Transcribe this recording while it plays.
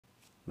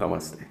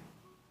Namaste.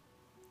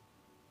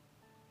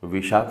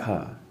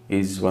 Vishakha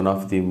is one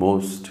of the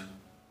most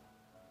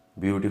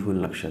beautiful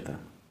nakshatra.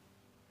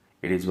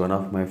 It is one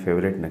of my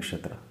favorite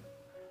nakshatra.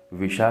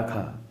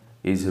 Vishakha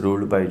is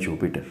ruled by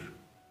Jupiter.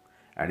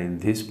 And in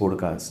this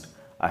podcast,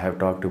 I have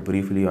talked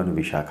briefly on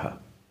Vishakha.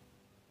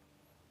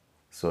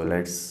 So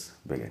let's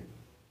begin.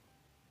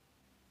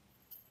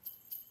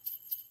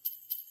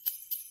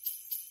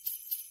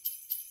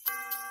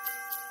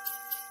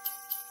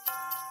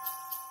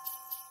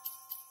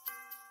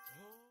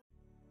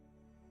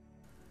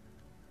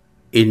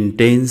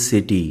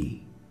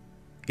 Intensity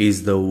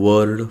is the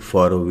word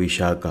for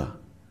Vishakha.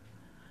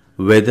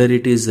 Whether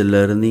it is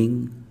learning,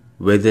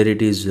 whether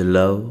it is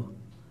love,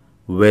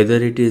 whether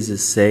it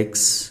is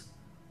sex,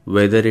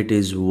 whether it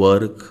is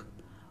work,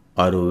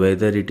 or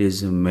whether it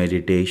is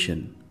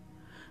meditation,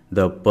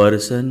 the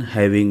person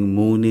having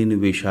moon in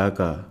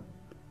Vishakha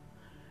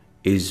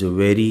is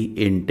very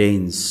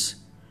intense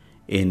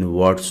in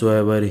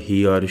whatsoever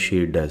he or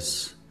she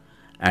does.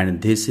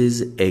 And this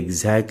is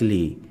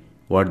exactly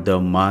what the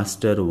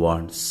master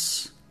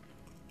wants.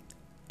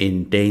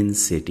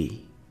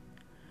 Intensity.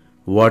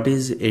 What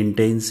is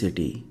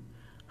intensity?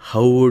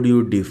 How would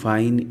you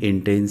define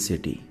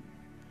intensity?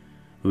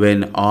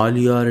 When all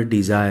your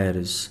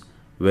desires,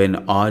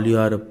 when all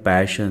your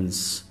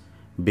passions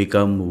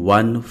become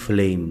one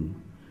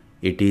flame,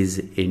 it is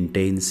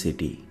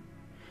intensity.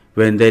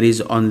 When there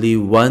is only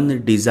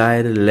one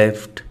desire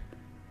left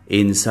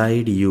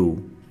inside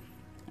you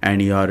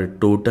and your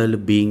total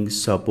being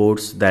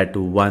supports that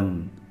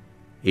one,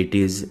 it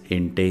is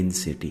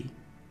intensity.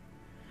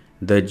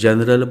 The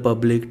general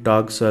public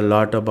talks a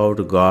lot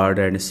about God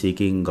and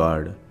seeking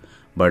God,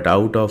 but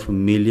out of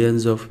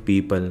millions of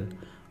people,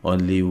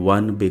 only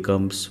one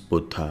becomes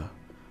Buddha,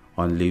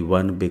 only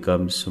one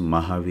becomes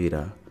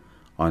Mahavira,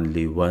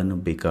 only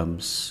one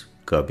becomes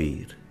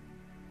Kabir.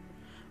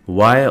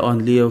 Why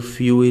only a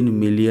few in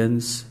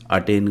millions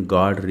attain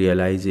God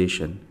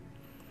realization?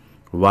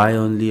 Why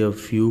only a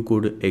few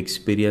could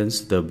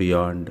experience the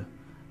beyond,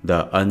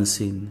 the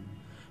unseen?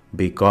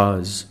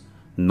 Because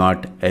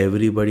not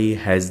everybody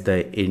has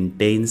the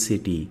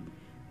intensity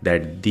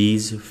that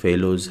these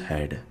fellows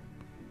had.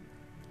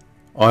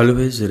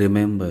 Always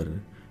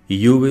remember,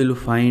 you will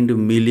find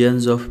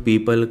millions of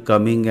people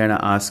coming and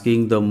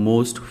asking the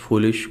most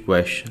foolish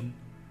question: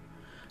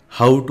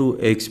 how to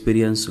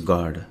experience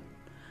God?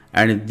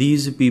 And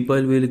these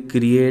people will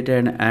create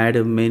and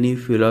add many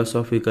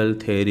philosophical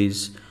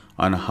theories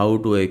on how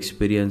to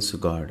experience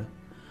God.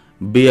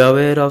 Be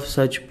aware of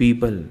such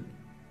people,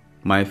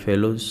 my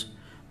fellows,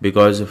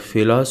 because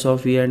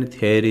philosophy and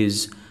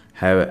theories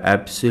have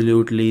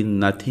absolutely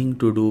nothing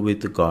to do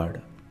with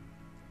God.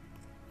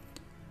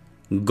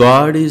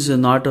 God is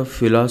not a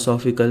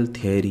philosophical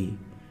theory,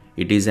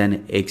 it is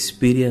an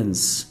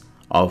experience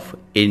of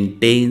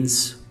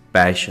intense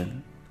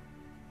passion.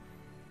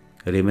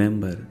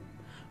 Remember,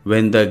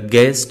 when the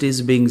guest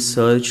is being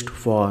searched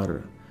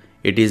for,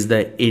 it is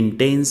the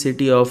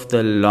intensity of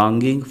the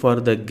longing for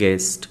the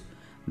guest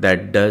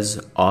that does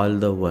all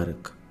the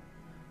work.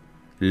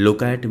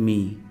 Look at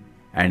me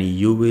and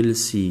you will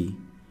see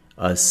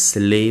a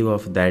slave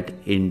of that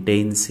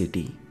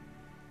intensity,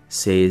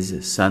 says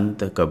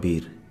Sant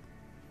Kabir.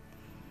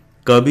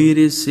 Kabir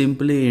is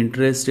simply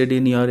interested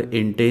in your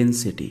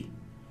intensity.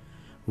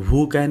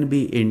 Who can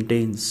be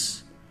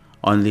intense?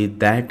 Only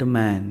that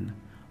man,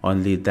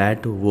 only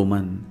that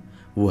woman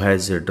who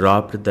has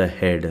dropped the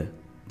head,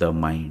 the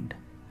mind.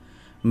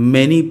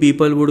 Many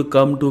people would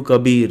come to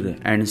Kabir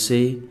and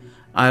say,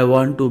 I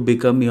want to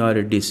become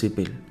your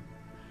disciple.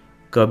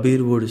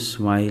 Kabir would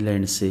smile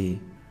and say,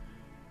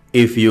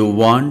 if you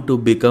want to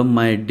become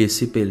my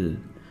disciple,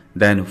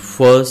 then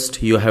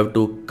first you have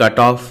to cut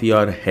off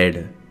your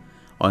head.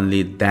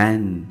 Only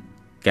then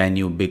can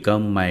you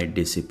become my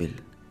disciple.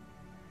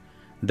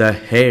 The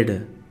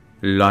head,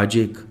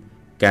 logic,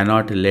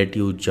 cannot let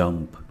you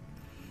jump.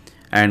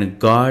 And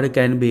God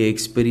can be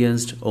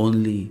experienced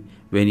only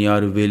when you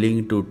are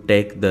willing to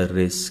take the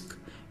risk,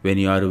 when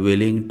you are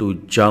willing to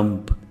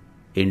jump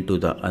into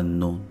the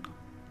unknown.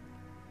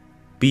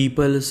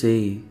 People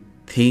say,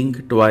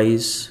 think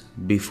twice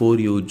before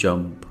you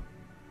jump,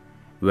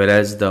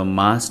 whereas the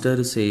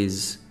Master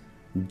says,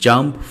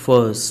 jump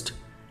first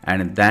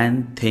and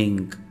then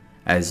think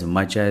as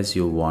much as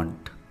you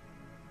want.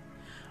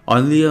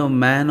 Only a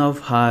man of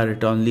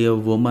heart, only a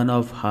woman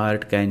of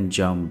heart can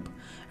jump,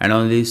 and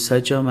only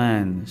such a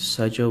man,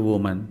 such a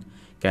woman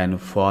can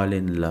fall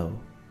in love.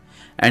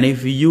 And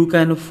if you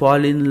can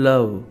fall in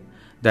love,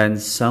 then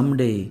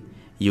someday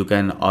you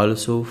can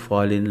also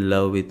fall in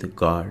love with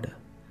God.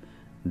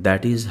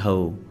 That is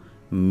how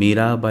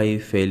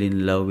Mirabai fell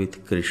in love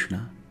with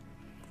Krishna,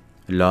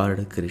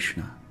 Lord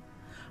Krishna.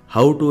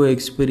 How to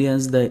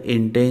experience the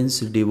intense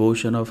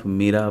devotion of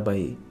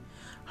Mirabai,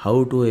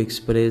 how to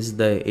express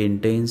the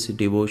intense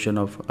devotion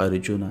of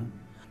Arjuna,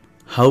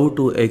 how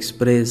to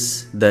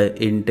express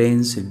the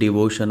intense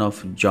devotion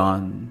of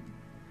John.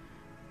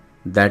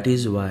 That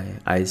is why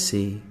I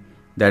say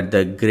that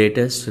the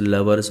greatest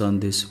lovers on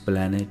this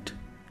planet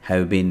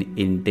have been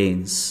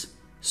intense,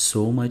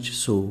 so much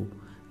so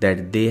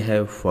that they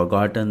have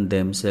forgotten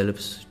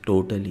themselves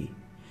totally.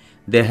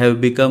 They have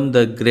become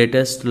the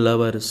greatest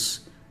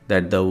lovers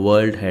that the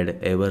world had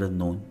ever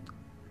known.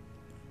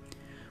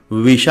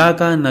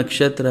 Vishakha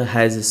Nakshatra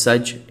has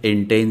such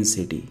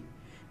intensity.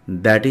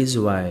 That is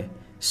why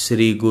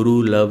Sri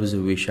Guru loves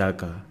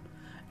Vishakha,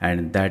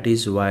 and that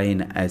is why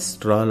in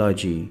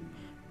astrology,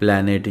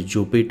 planet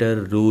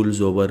Jupiter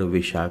rules over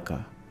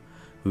Vishakha.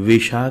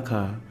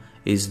 Vishakha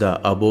is the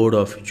abode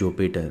of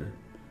Jupiter,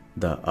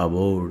 the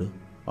abode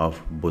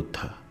of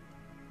Buddha.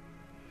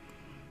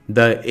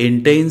 The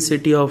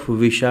intensity of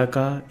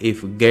Vishakha,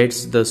 if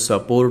gets the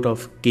support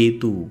of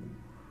Ketu,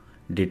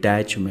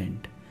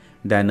 detachment,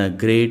 then a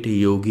great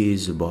yogi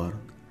is born.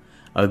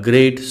 A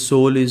great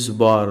soul is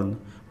born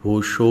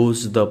who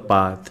shows the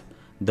path,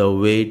 the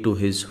way to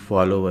his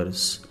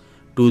followers,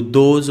 to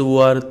those who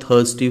are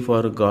thirsty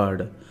for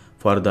God,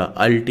 for the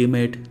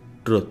ultimate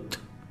truth.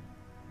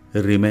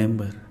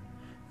 Remember,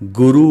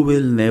 Guru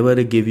will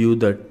never give you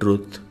the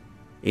truth.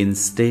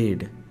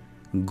 Instead,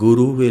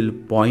 Guru will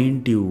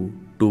point you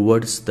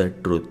towards the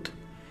truth,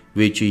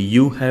 which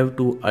you have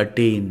to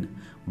attain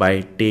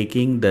by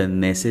taking the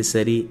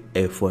necessary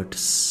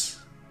efforts.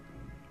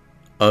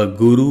 A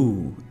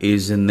Guru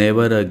is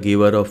never a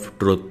giver of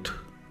truth.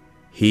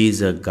 He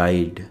is a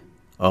guide,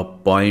 a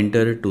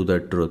pointer to the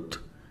truth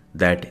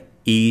that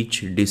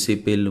each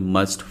disciple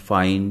must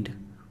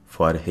find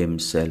for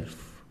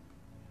himself.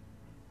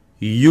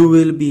 You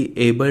will be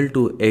able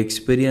to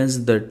experience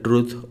the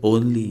truth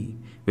only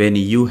when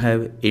you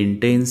have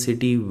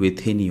intensity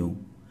within you.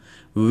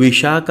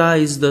 Vishakha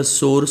is the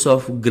source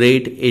of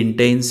great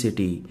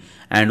intensity,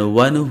 and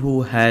one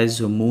who has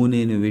moon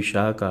in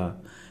Vishakha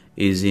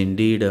is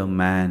indeed a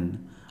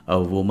man, a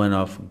woman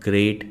of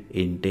great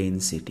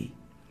intensity.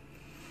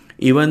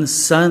 Even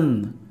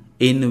sun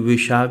in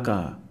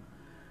Vishakha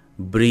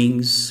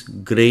brings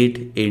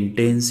great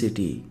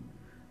intensity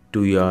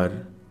to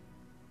your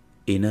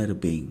inner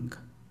being,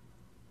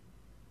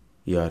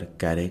 your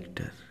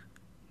character.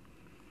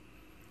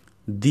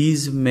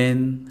 These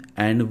men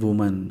and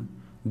women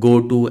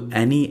go to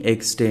any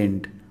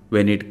extent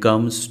when it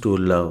comes to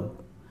love,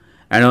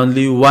 and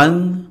only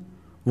one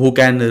who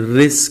can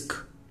risk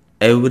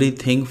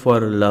everything for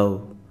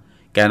love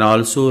can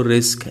also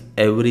risk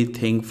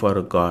everything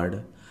for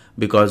God,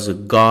 because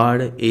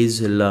God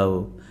is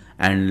love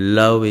and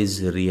love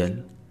is real.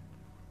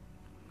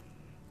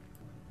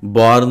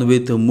 Born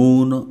with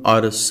moon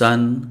or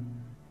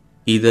sun,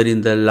 either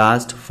in the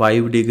last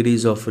 5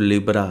 degrees of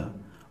Libra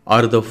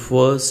or the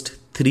first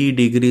 3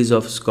 degrees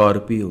of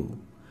Scorpio,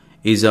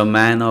 is a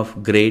man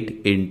of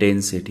great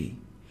intensity.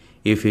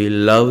 If he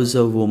loves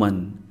a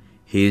woman,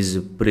 he is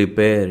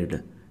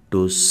prepared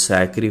to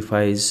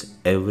sacrifice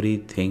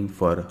everything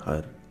for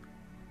her.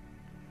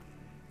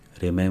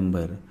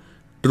 Remember,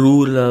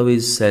 true love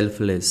is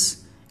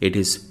selfless. It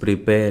is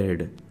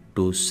prepared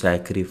to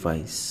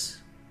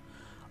sacrifice.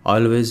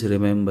 Always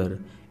remember,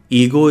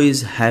 ego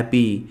is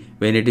happy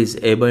when it is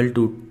able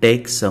to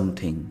take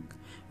something,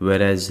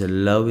 whereas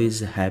love is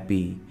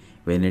happy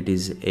when it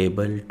is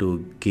able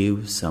to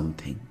give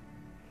something.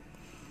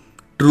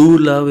 True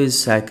love is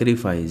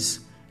sacrifice.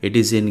 It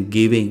is in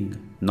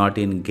giving, not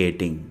in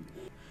getting.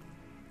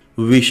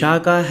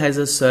 Vishakha has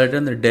a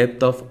certain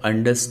depth of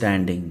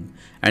understanding,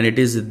 and it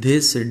is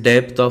this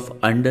depth of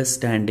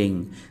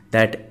understanding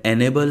that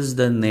enables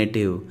the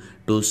native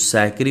to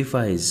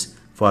sacrifice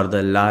for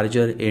the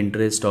larger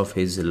interest of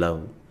his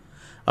love.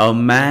 A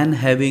man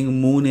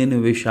having moon in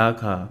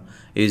Vishakha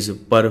is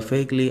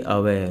perfectly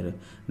aware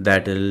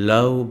that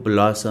love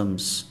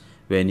blossoms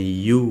when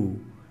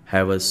you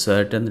have a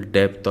certain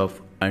depth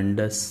of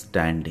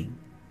understanding.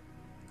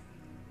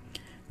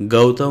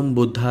 Gautam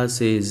Buddha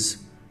says,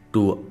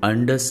 to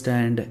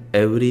understand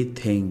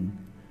everything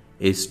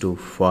is to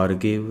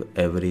forgive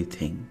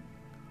everything.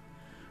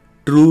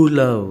 True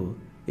love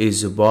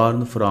is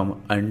born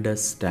from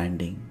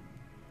understanding,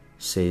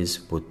 says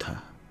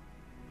Buddha.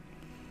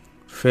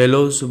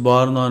 Fellows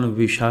born on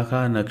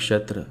Vishakha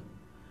Nakshatra,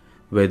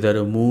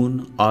 whether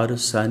moon or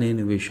sun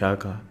in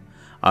Vishakha,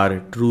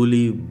 are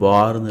truly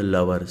born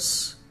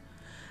lovers.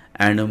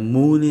 And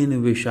moon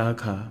in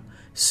Vishakha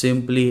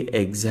simply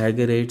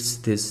exaggerates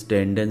this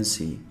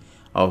tendency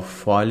of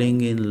falling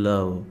in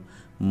love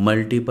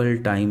multiple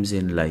times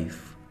in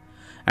life.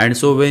 And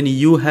so when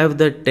you have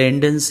the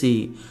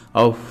tendency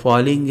of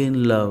falling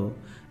in love,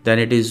 then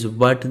it is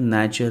but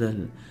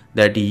natural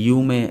that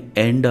you may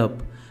end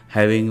up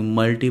having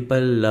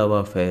multiple love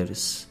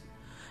affairs.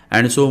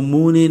 And so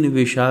moon in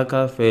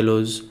Vishakha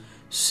fellows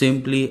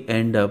simply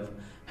end up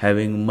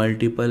having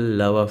multiple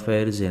love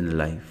affairs in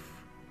life.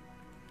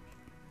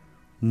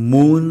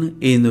 Moon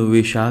in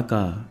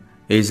Vishakha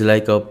is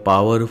like a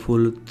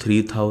powerful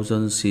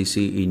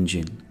 3000cc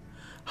engine.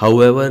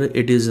 However,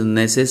 it is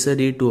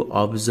necessary to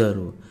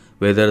observe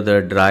whether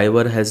the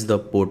driver has the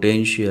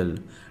potential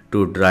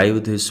to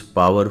drive this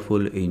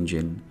powerful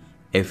engine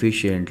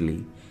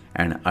efficiently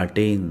and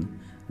attain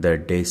the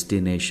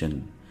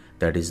destination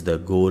that is the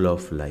goal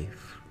of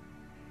life.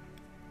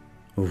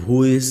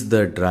 Who is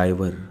the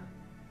driver?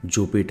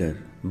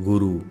 Jupiter,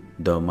 Guru,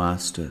 the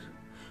Master.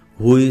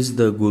 Who is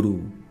the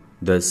Guru?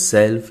 The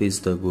Self is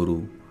the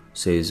Guru,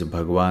 says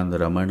Bhagwan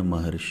Raman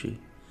Maharshi.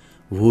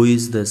 Who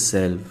is the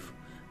Self?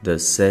 The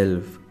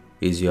Self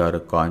is your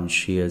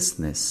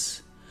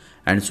consciousness.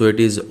 And so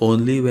it is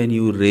only when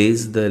you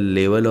raise the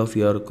level of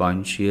your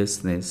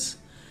consciousness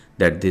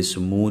that this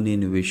moon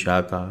in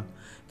Vishakha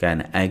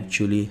can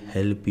actually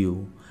help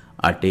you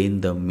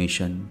attain the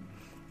mission,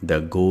 the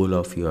goal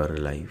of your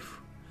life.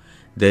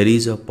 There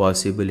is a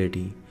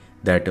possibility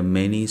that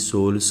many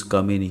souls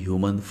come in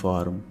human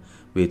form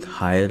with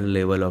higher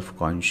level of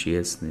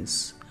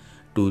consciousness.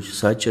 To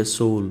such a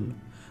soul,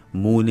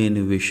 moon in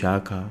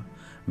Vishakha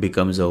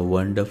becomes a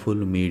wonderful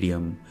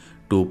medium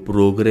to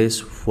progress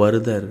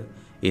further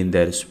in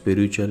their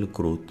spiritual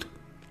growth.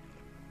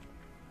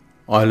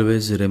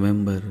 Always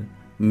remember,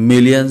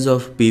 millions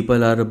of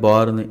people are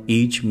born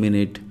each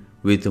minute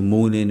with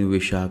moon in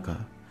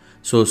Vishakha.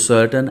 So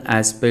certain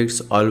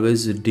aspects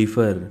always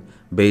differ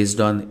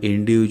based on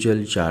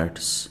individual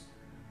charts.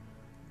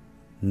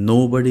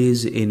 Nobody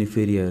is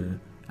inferior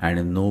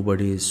and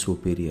nobody is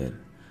superior,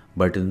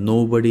 but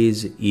nobody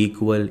is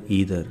equal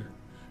either.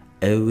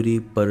 Every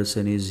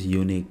person is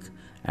unique,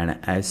 and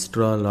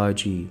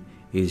astrology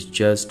is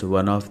just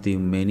one of the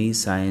many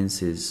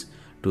sciences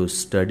to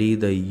study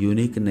the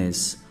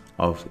uniqueness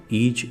of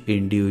each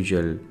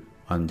individual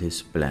on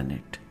this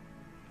planet.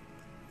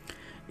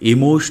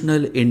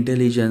 Emotional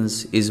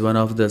intelligence is one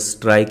of the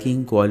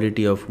striking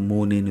quality of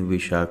moon in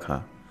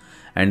Vishakha,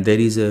 and there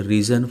is a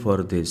reason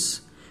for this.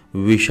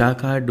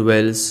 Vishakha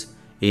dwells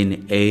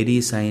in airy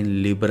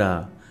sign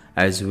Libra,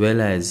 as well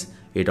as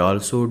it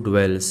also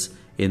dwells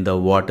in the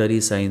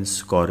watery sign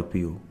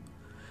Scorpio.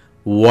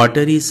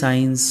 Watery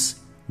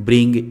signs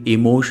bring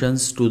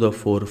emotions to the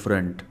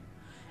forefront.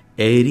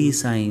 Airy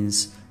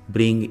signs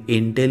bring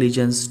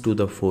intelligence to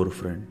the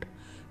forefront.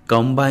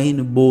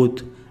 Combine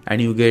both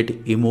and you get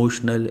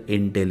emotional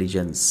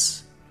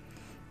intelligence.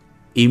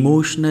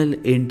 Emotional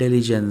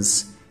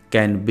intelligence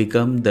can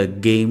become the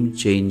game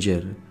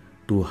changer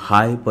to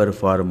high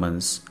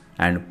performance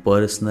and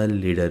personal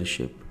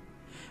leadership.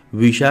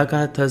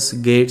 Vishakha thus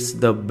gets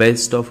the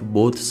best of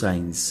both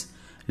signs.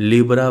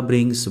 Libra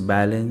brings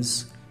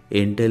balance,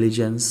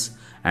 intelligence,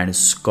 and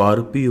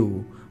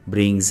Scorpio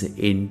brings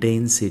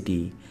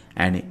intensity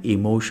and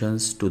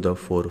emotions to the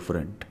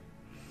forefront.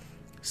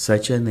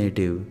 Such a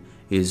native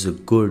is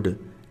good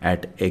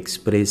at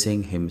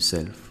expressing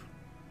himself.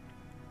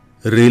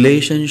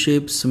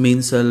 Relationships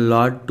means a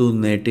lot to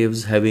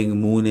natives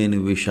having moon in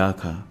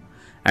Vishakha,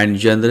 and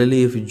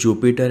generally if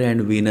Jupiter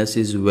and Venus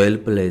is well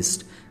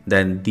placed,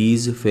 then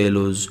these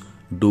fellows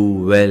do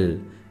well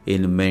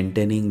in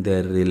maintaining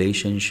their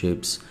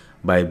relationships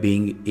by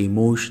being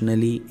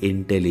emotionally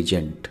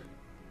intelligent.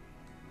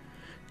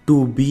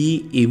 To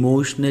be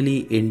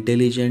emotionally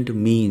intelligent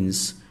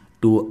means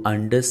to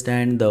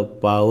understand the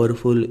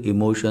powerful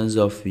emotions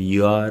of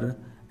your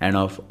and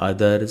of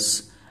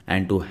others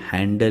and to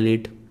handle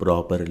it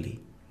properly.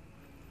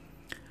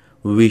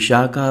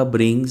 Vishakha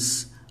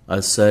brings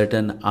a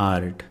certain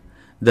art.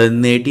 The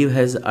native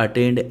has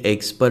attained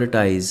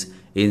expertise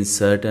in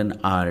certain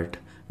art,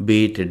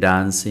 be it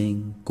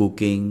dancing,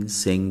 cooking,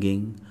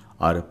 singing,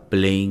 or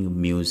playing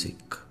music.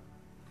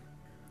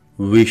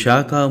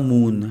 Vishakha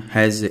moon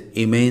has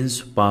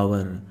immense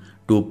power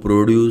to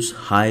produce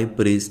high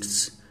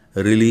priests,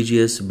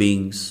 religious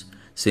beings,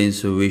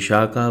 since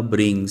Vishakha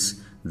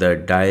brings the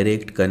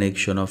direct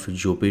connection of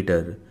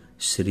Jupiter,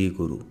 Sri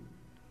Guru.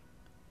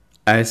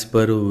 As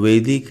per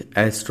Vedic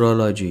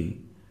astrology,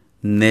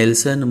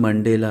 Nelson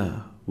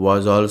Mandela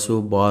was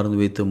also born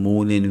with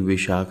moon in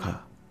Vishakha,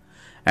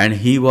 and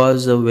he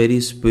was a very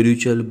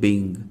spiritual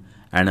being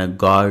and a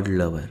God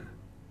lover.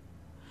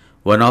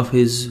 One of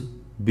his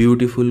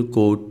beautiful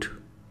quote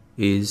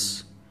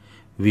is,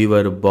 "We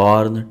were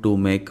born to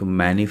make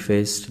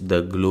manifest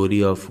the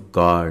glory of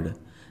God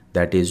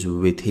that is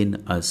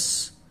within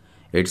us.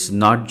 It's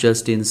not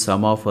just in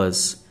some of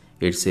us,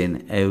 it's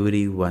in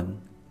everyone."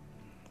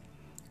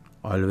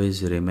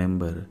 Always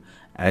remember,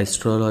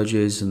 astrology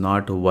is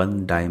not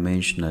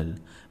one-dimensional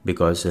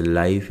because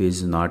life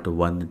is not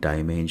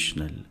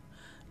one-dimensional.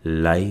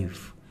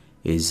 Life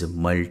is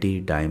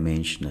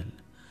multi-dimensional.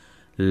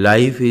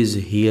 Life is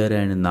here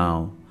and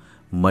now,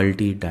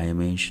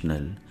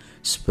 multi-dimensional,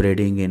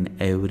 spreading in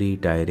every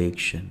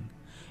direction.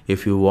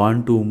 If you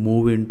want to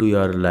move into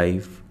your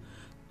life,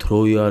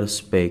 throw your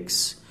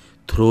specs,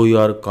 throw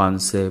your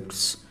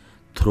concepts,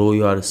 throw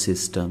your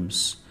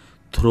systems,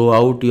 throw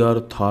out your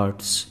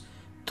thoughts,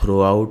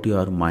 throw out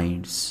your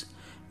minds.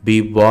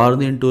 Be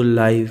born into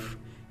life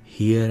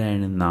here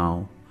and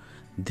now.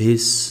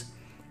 This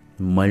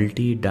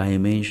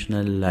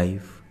multi-dimensional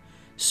life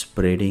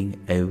spreading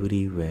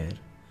everywhere.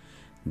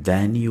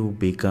 Then you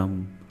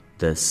become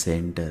the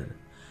center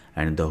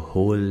and the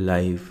whole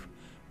life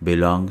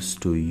belongs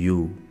to you,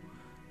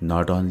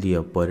 not only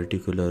a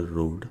particular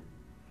road.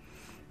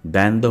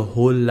 Then the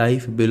whole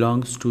life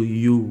belongs to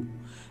you.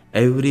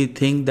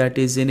 Everything that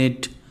is in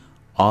it,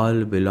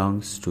 all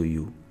belongs to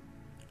you.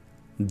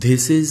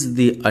 This is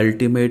the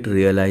ultimate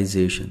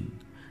realization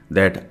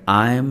that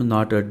I am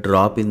not a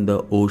drop in the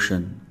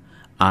ocean,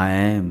 I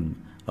am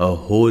a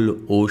whole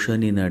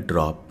ocean in a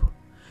drop.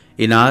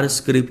 In our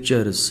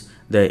scriptures,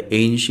 the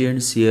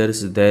ancient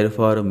seers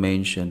therefore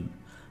mention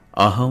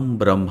Aham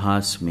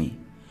Brahmasmi,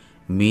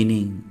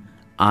 meaning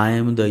I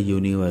am the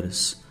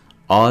universe.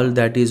 All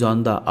that is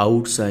on the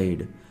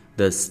outside,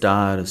 the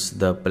stars,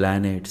 the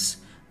planets,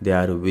 they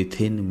are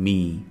within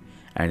me,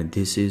 and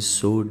this is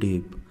so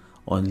deep,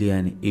 only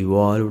an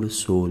evolved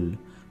soul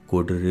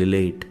could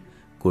relate,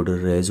 could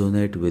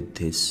resonate with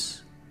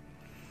this.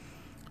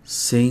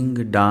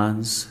 Sing,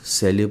 dance,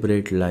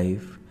 celebrate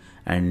life,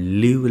 and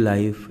live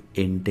life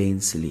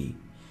intensely.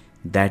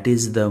 That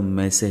is the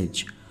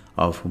message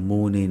of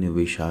moon in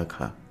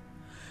Vishakha.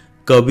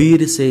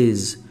 Kabir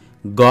says,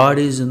 God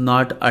is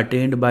not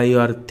attained by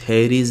your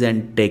theories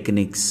and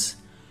techniques.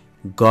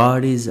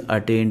 God is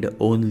attained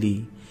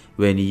only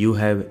when you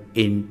have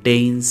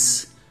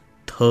intense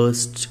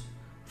thirst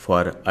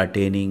for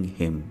attaining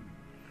Him.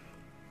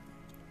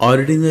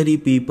 Ordinary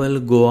people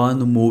go on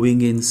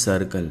moving in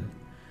circle.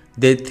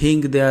 They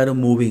think they are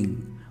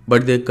moving,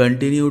 but they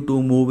continue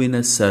to move in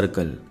a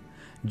circle.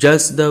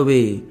 Just the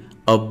way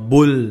a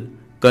bull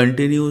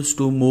continues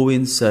to move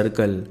in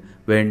circle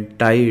when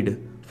tied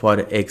for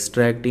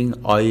extracting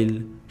oil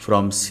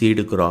from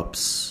seed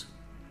crops.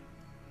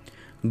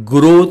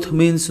 Growth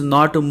means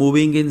not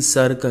moving in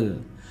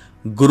circle.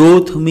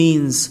 Growth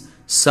means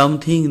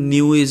something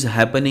new is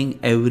happening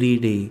every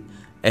day,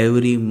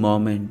 every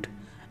moment.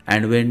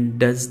 And when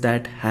does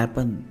that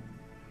happen?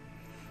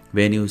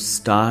 When you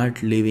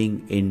start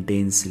living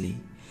intensely.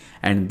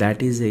 And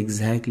that is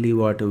exactly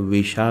what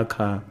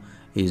Vishakha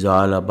is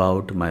all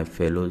about, my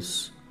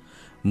fellows.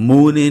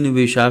 Moon in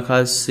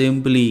Vishakha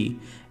simply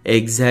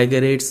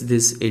exaggerates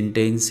this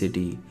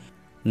intensity.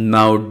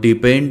 Now,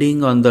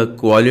 depending on the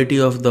quality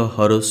of the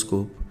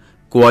horoscope,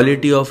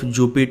 quality of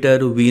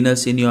Jupiter,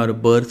 Venus in your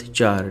birth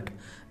chart,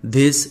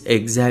 this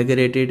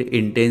exaggerated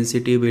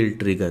intensity will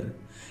trigger.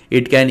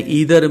 It can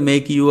either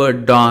make you a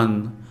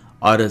dawn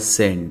or a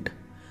saint.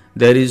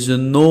 There is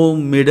no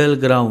middle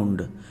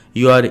ground.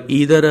 You are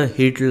either a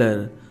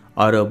Hitler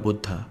or a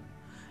Buddha.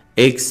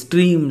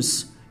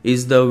 Extremes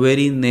is the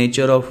very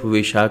nature of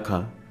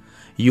Vishakha.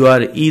 You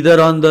are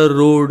either on the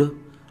road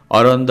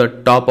or on the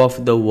top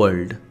of the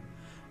world.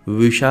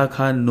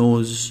 Vishakha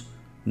knows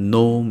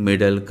no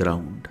middle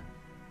ground.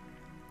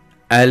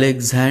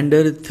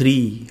 Alexander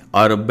III,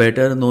 or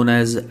better known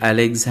as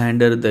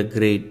Alexander the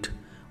Great,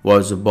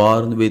 was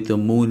born with a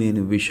moon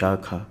in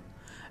Vishakha,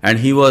 and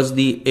he was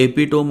the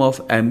epitome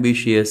of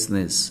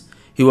ambitiousness.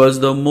 He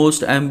was the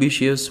most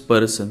ambitious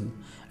person,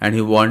 and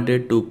he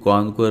wanted to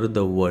conquer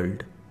the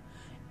world.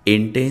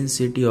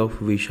 Intensity of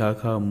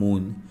Vishakha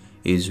moon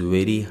is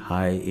very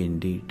high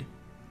indeed.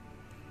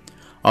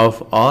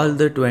 Of all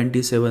the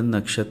 27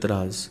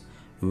 nakshatras,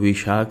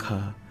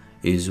 Vishakha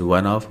is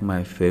one of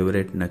my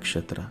favorite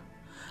nakshatra.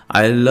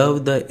 I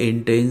love the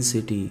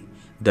intensity,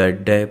 the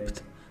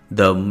depth,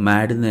 the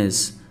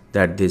madness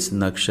that this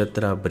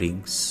nakshatra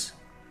brings.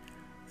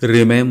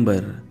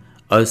 Remember,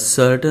 a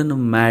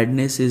certain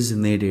madness is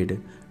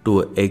needed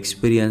to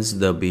experience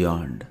the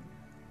beyond,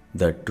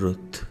 the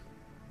truth.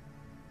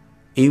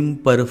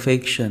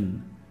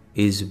 Imperfection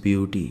is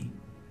beauty,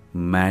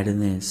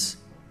 madness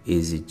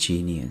is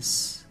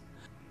genius.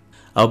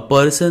 A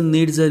person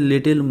needs a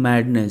little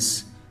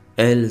madness,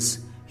 else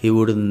he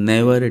would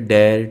never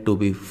dare to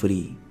be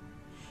free.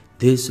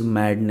 This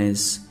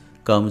madness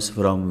comes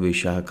from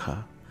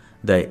Vishakha,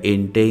 the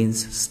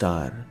intense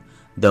star,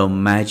 the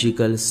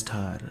magical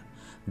star,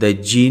 the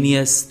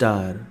genius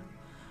star.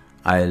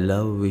 I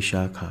love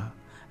Vishakha,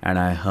 and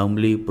I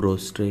humbly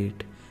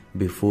prostrate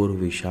before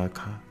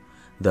Vishakha,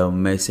 the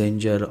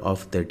messenger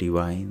of the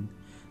divine,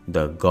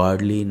 the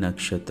godly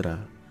nakshatra,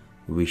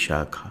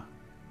 Vishakha.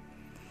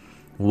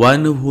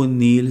 One who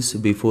kneels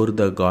before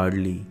the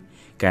godly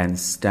can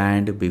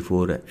stand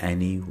before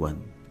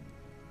anyone.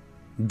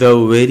 The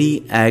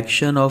very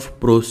action of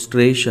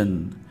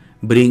prostration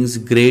brings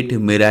great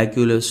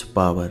miraculous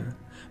power,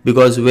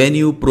 because when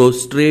you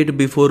prostrate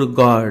before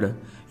God,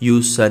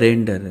 you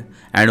surrender,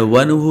 and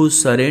one who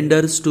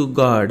surrenders to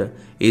God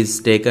is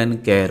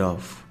taken care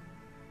of.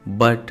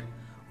 But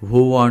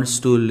who wants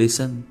to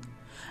listen?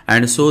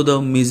 And so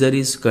the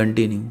miseries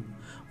continue.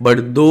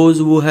 But those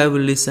who have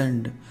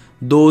listened,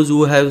 those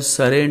who have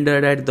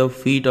surrendered at the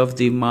feet of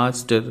the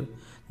Master,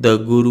 the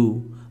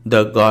Guru,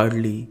 the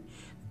Godly,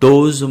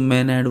 those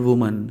men and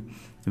women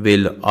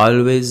will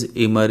always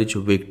emerge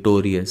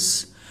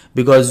victorious,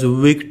 because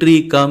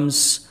victory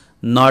comes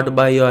not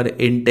by your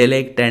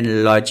intellect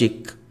and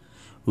logic.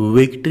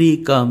 Victory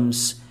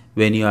comes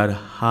when your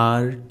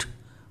heart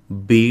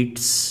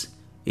beats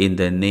in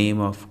the name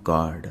of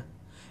God,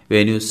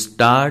 when you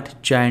start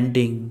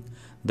chanting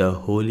the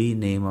holy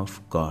name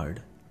of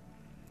God.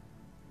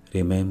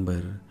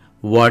 Remember,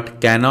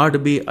 what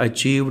cannot be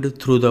achieved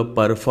through the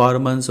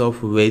performance of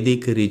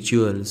Vedic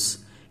rituals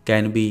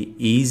can be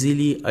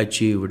easily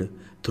achieved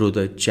through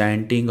the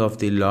chanting of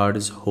the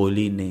Lord's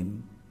holy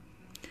name.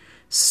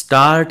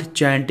 Start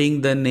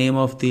chanting the name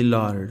of the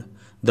Lord.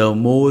 The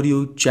more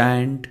you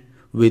chant,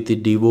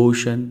 with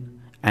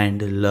devotion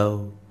and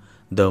love,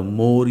 the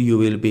more you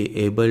will be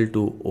able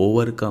to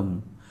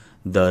overcome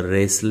the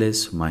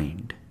restless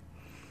mind.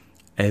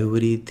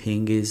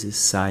 Everything is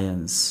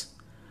science,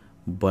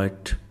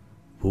 but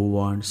who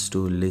wants to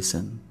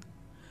listen?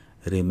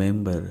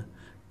 Remember,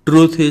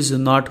 truth is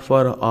not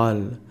for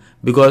all,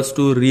 because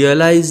to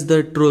realize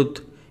the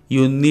truth,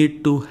 you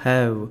need to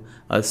have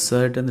a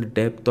certain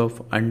depth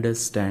of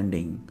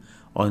understanding.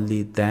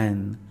 Only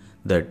then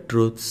the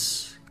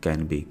truths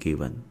can be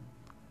given.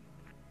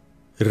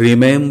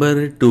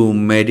 Remember to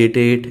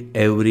meditate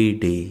every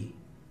day.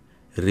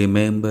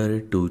 Remember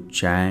to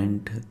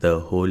chant the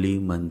holy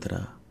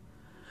mantra.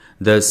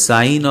 The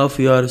sign of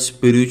your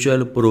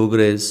spiritual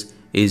progress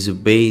is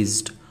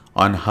based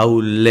on how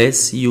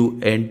less you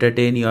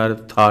entertain your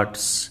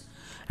thoughts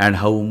and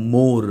how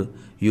more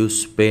you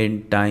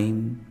spend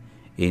time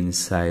in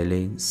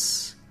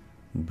silence,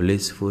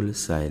 blissful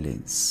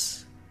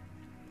silence.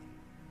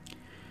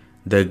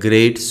 The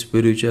great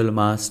spiritual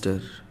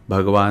master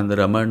Bhagavan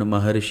Raman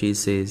Maharshi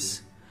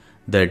says,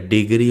 the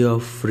degree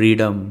of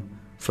freedom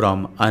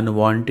from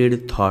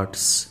unwanted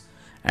thoughts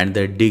and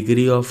the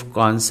degree of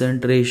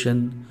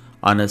concentration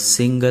on a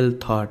single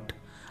thought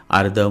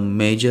are the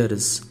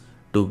measures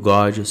to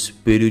God's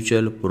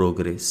spiritual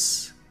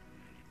progress.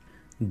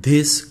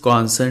 This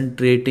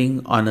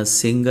concentrating on a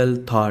single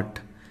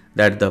thought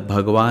that the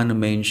Bhagavan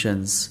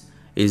mentions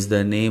is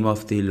the name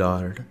of the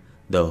Lord,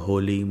 the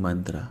holy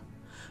mantra.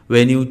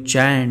 When you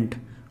chant,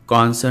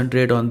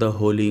 concentrate on the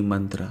holy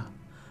mantra.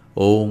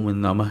 Om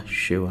Namah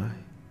Shivaya.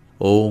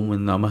 Om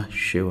Namah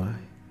Shivaya.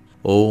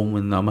 Om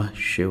Namah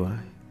Shivaya.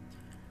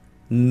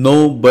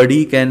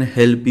 Nobody can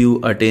help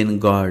you attain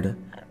God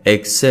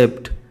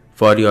except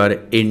for your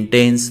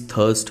intense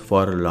thirst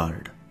for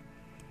Lord.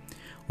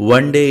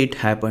 One day it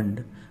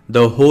happened,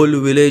 the whole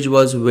village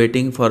was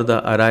waiting for the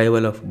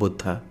arrival of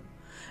Buddha,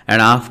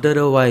 and after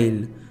a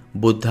while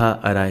Buddha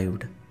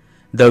arrived.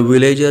 The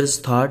villagers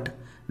thought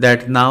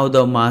that now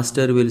the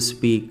master will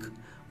speak,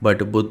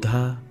 but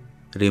Buddha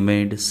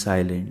remained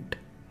silent.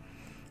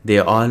 They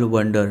all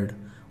wondered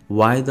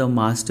why the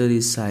master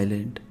is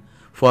silent,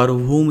 for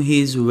whom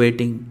he is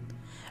waiting.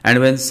 And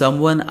when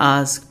someone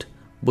asked,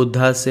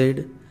 Buddha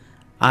said,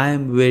 I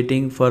am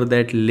waiting for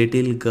that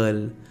little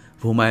girl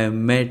whom I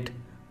met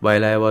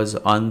while I was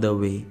on the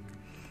way.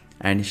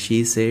 And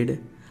she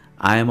said,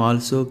 I am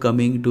also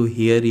coming to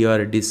hear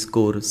your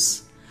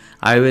discourse.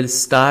 I will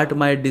start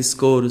my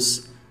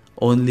discourse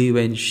only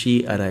when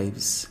she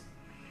arrives.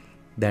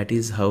 That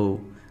is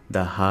how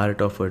the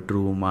heart of a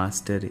true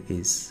master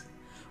is.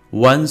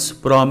 Once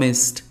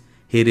promised,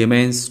 he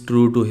remains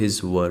true to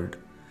his word.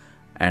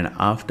 And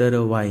after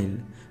a while,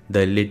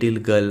 the little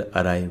girl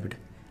arrived,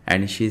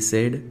 and she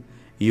said,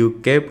 You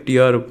kept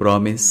your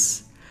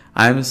promise.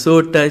 I am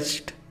so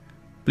touched.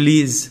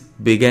 Please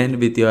begin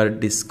with your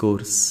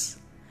discourse.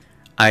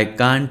 I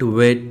can't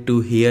wait to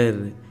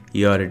hear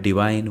your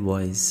divine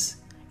voice,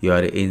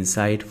 your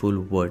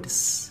insightful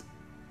words.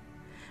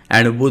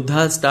 And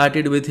Buddha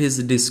started with his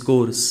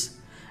discourse,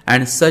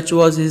 and such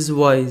was his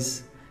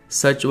voice,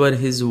 such were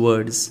his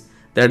words,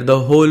 that the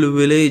whole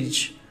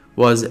village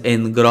was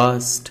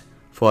engrossed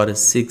for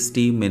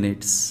 60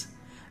 minutes.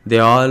 They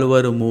all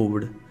were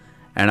moved,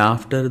 and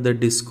after the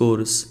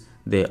discourse,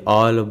 they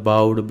all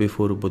bowed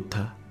before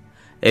Buddha,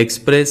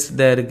 expressed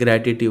their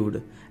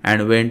gratitude,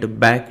 and went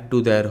back to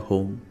their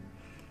home.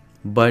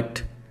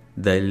 But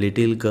the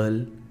little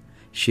girl,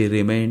 she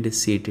remained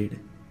seated.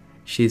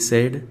 She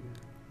said,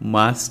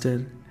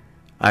 Master,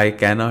 I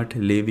cannot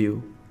leave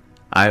you.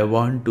 I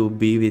want to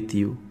be with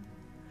you.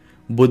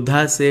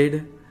 Buddha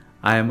said,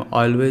 I am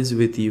always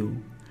with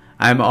you.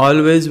 I am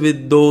always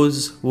with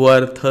those who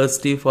are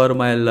thirsty for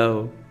my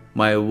love,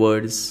 my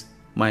words,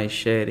 my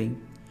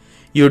sharing.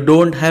 You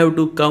don't have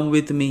to come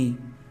with me.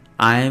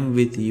 I am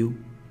with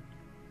you.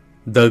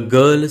 The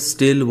girl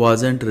still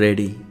wasn't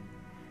ready.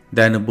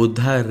 Then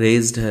Buddha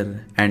raised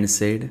her and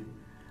said,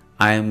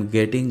 I am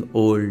getting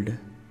old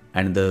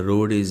and the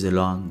road is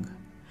long.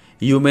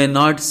 You may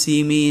not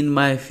see me in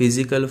my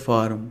physical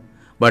form,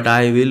 but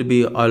I will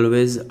be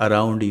always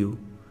around you.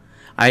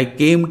 I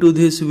came to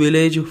this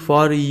village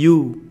for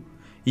you.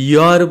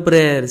 Your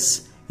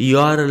prayers,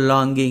 your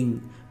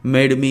longing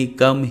made me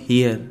come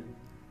here.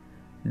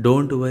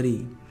 Don't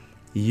worry,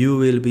 you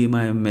will be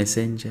my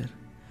messenger.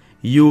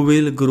 You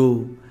will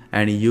grow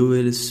and you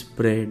will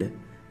spread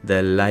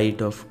the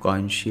light of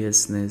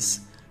consciousness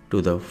to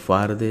the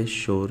farthest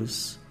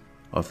shores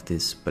of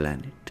this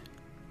planet.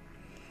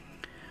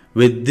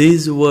 With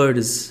these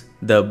words,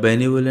 the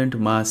benevolent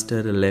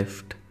master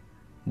left.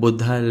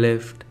 Buddha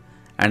left,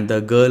 and the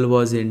girl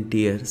was in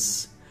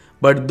tears.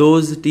 But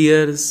those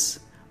tears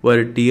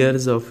were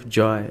tears of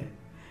joy.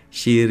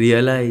 She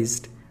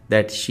realized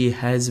that she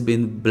has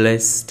been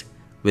blessed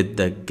with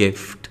the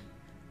gift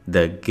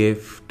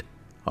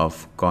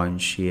of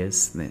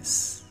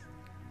consciousness.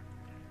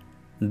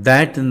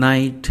 That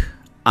night,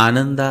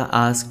 Ananda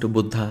asked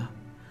Buddha,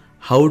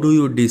 How do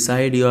you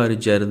decide your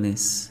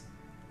journeys?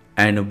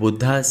 And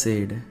Buddha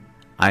said,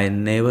 I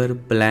never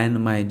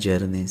plan my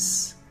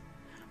journeys.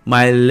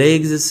 My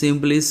legs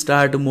simply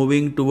start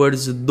moving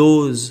towards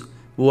those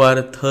who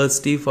are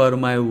thirsty for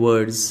my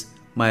words,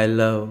 my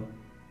love,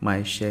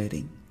 my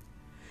sharing.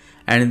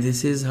 And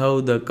this is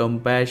how the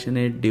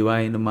compassionate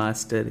divine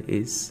master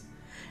is.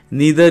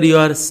 Neither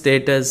your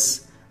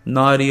status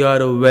nor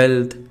your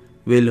wealth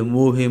will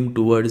move him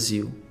towards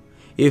you.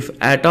 If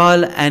at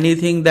all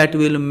anything that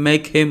will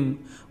make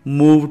him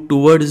move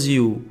towards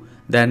you,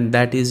 then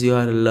that is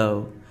your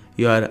love,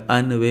 your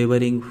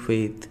unwavering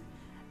faith,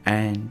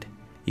 and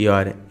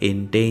your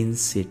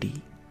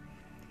intensity.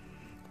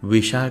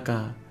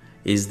 Vishakha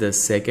is the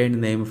second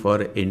name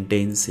for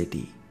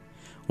intensity.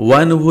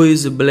 One who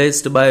is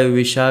blessed by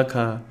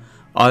Vishakha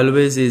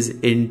always is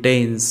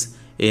intense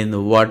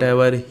in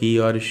whatever he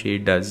or she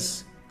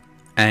does.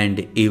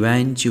 And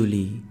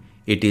eventually,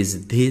 it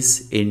is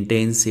this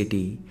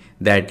intensity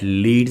that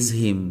leads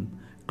him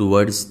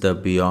towards the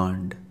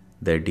beyond,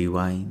 the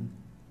divine,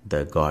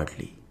 the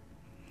godly.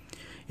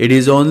 It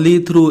is only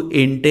through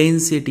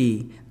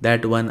intensity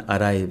that one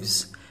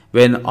arrives.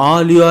 When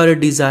all your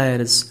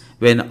desires,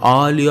 when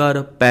all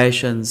your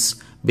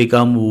passions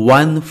become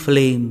one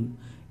flame,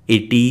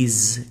 it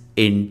is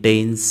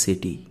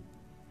intensity.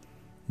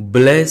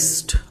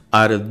 Blessed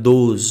are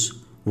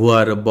those who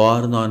are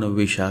born on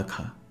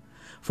Vishakha,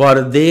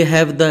 for they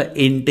have the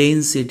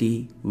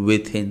intensity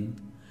within.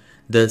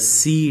 The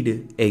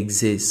seed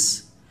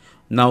exists.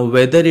 Now,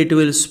 whether it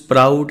will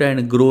sprout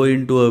and grow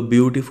into a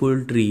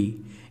beautiful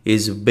tree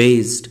is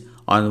based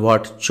on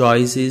what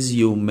choices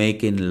you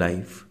make in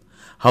life,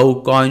 how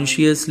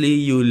consciously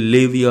you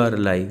live your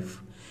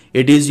life.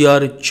 It is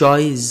your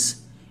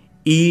choice.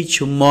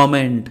 Each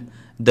moment,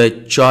 the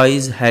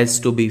choice has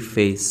to be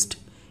faced.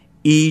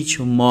 Each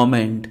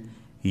moment,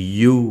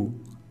 you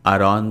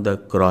are on the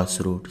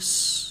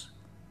crossroads.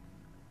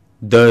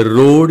 The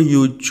road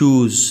you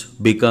choose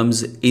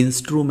becomes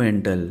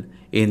instrumental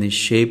in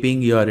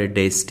shaping your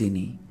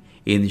destiny,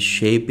 in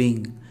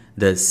shaping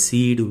the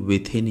seed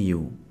within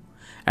you.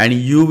 And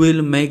you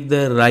will make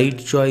the right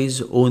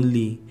choice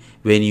only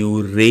when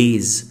you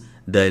raise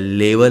the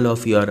level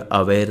of your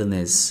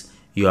awareness,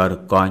 your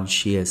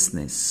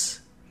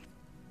consciousness.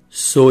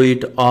 So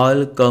it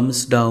all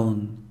comes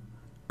down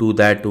to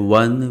that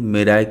one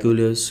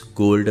miraculous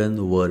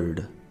golden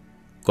word,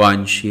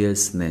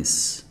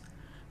 consciousness.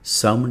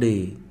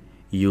 Someday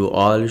you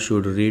all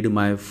should read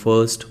my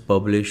first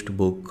published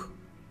book,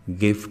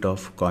 Gift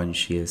of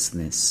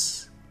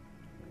Consciousness.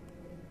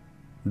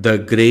 The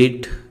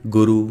great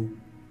Guru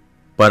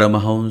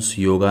Paramahans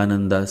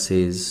Yogananda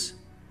says,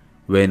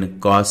 when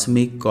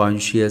cosmic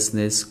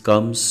consciousness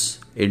comes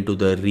into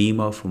the realm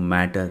of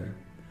matter,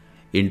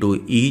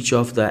 into each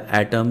of the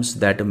atoms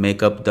that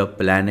make up the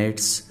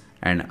planets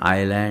and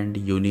island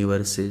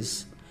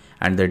universes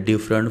and the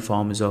different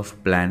forms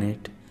of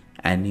planet,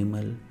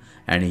 animal,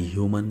 and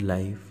human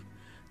life,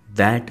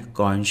 that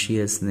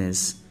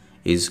consciousness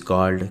is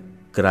called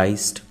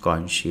Christ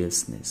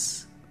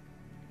consciousness.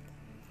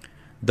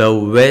 The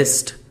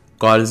West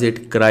calls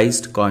it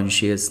Christ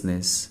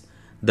consciousness.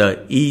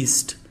 The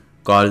East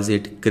calls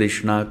it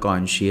Krishna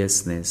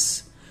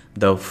consciousness.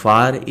 The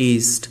Far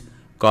East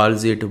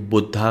calls it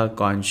Buddha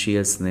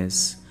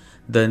consciousness.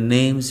 The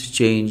names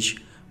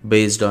change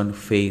based on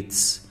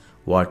faiths.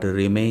 What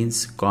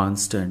remains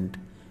constant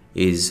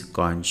is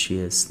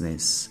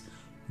consciousness,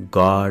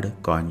 God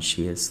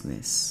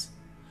consciousness.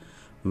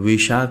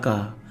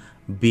 Vishakha,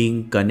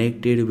 being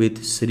connected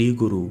with Sri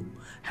Guru,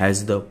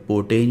 has the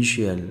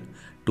potential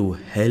to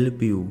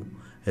help you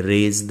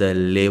raise the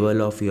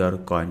level of your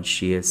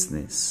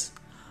consciousness.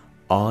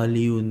 All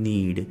you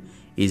need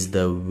is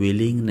the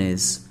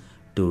willingness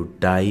to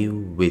dive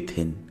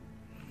within,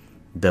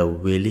 the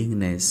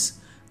willingness,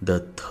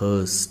 the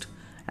thirst,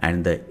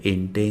 and the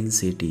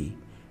intensity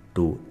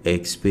to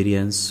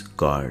experience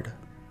God.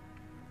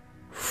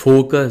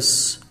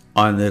 Focus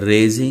on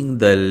raising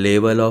the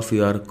level of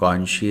your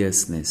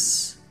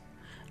consciousness,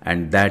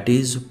 and that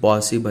is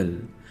possible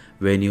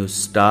when you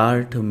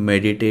start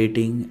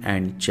meditating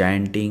and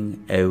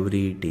chanting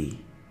every day.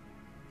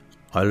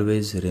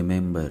 Always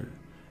remember,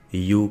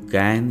 you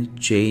can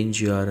change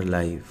your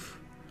life.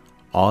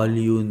 All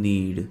you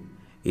need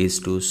is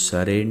to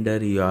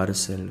surrender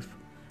yourself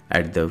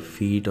at the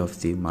feet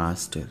of the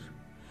Master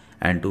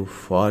and to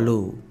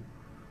follow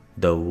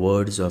the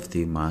words of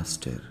the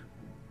Master.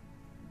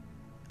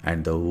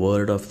 And the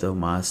word of the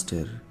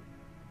Master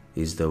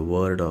is the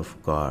word of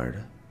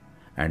God,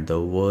 and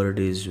the word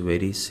is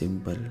very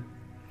simple.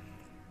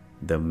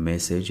 The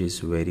message is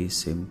very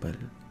simple.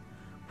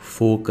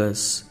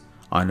 Focus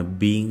on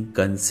being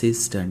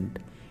consistent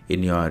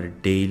in your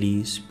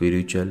daily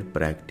spiritual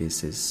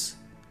practices.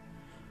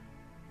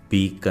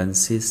 Be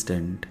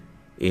consistent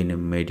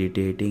in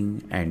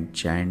meditating and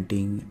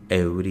chanting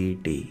every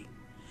day.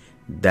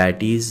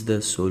 That is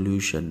the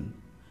solution,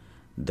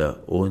 the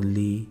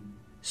only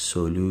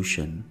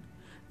solution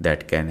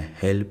that can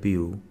help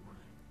you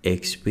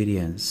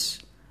experience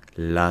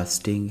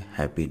lasting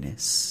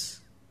happiness.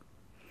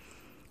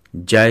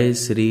 Jai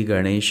Sri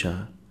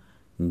Ganesha,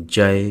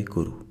 Jai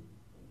Guru.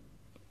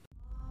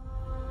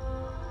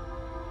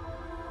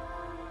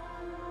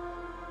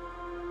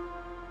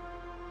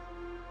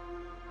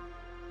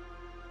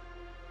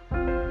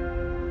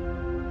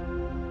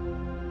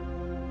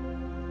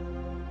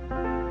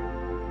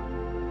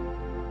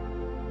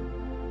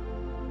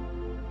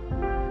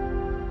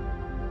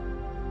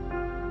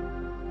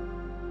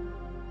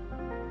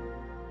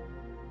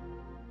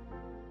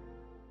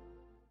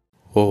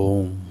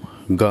 ओम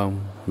गम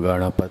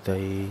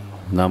गणपतये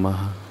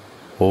नमः।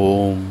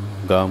 ओम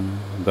गम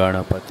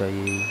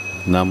गणपतये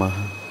नमः।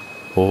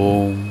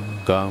 ओम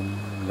गम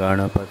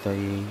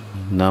गणपतये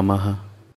नमः।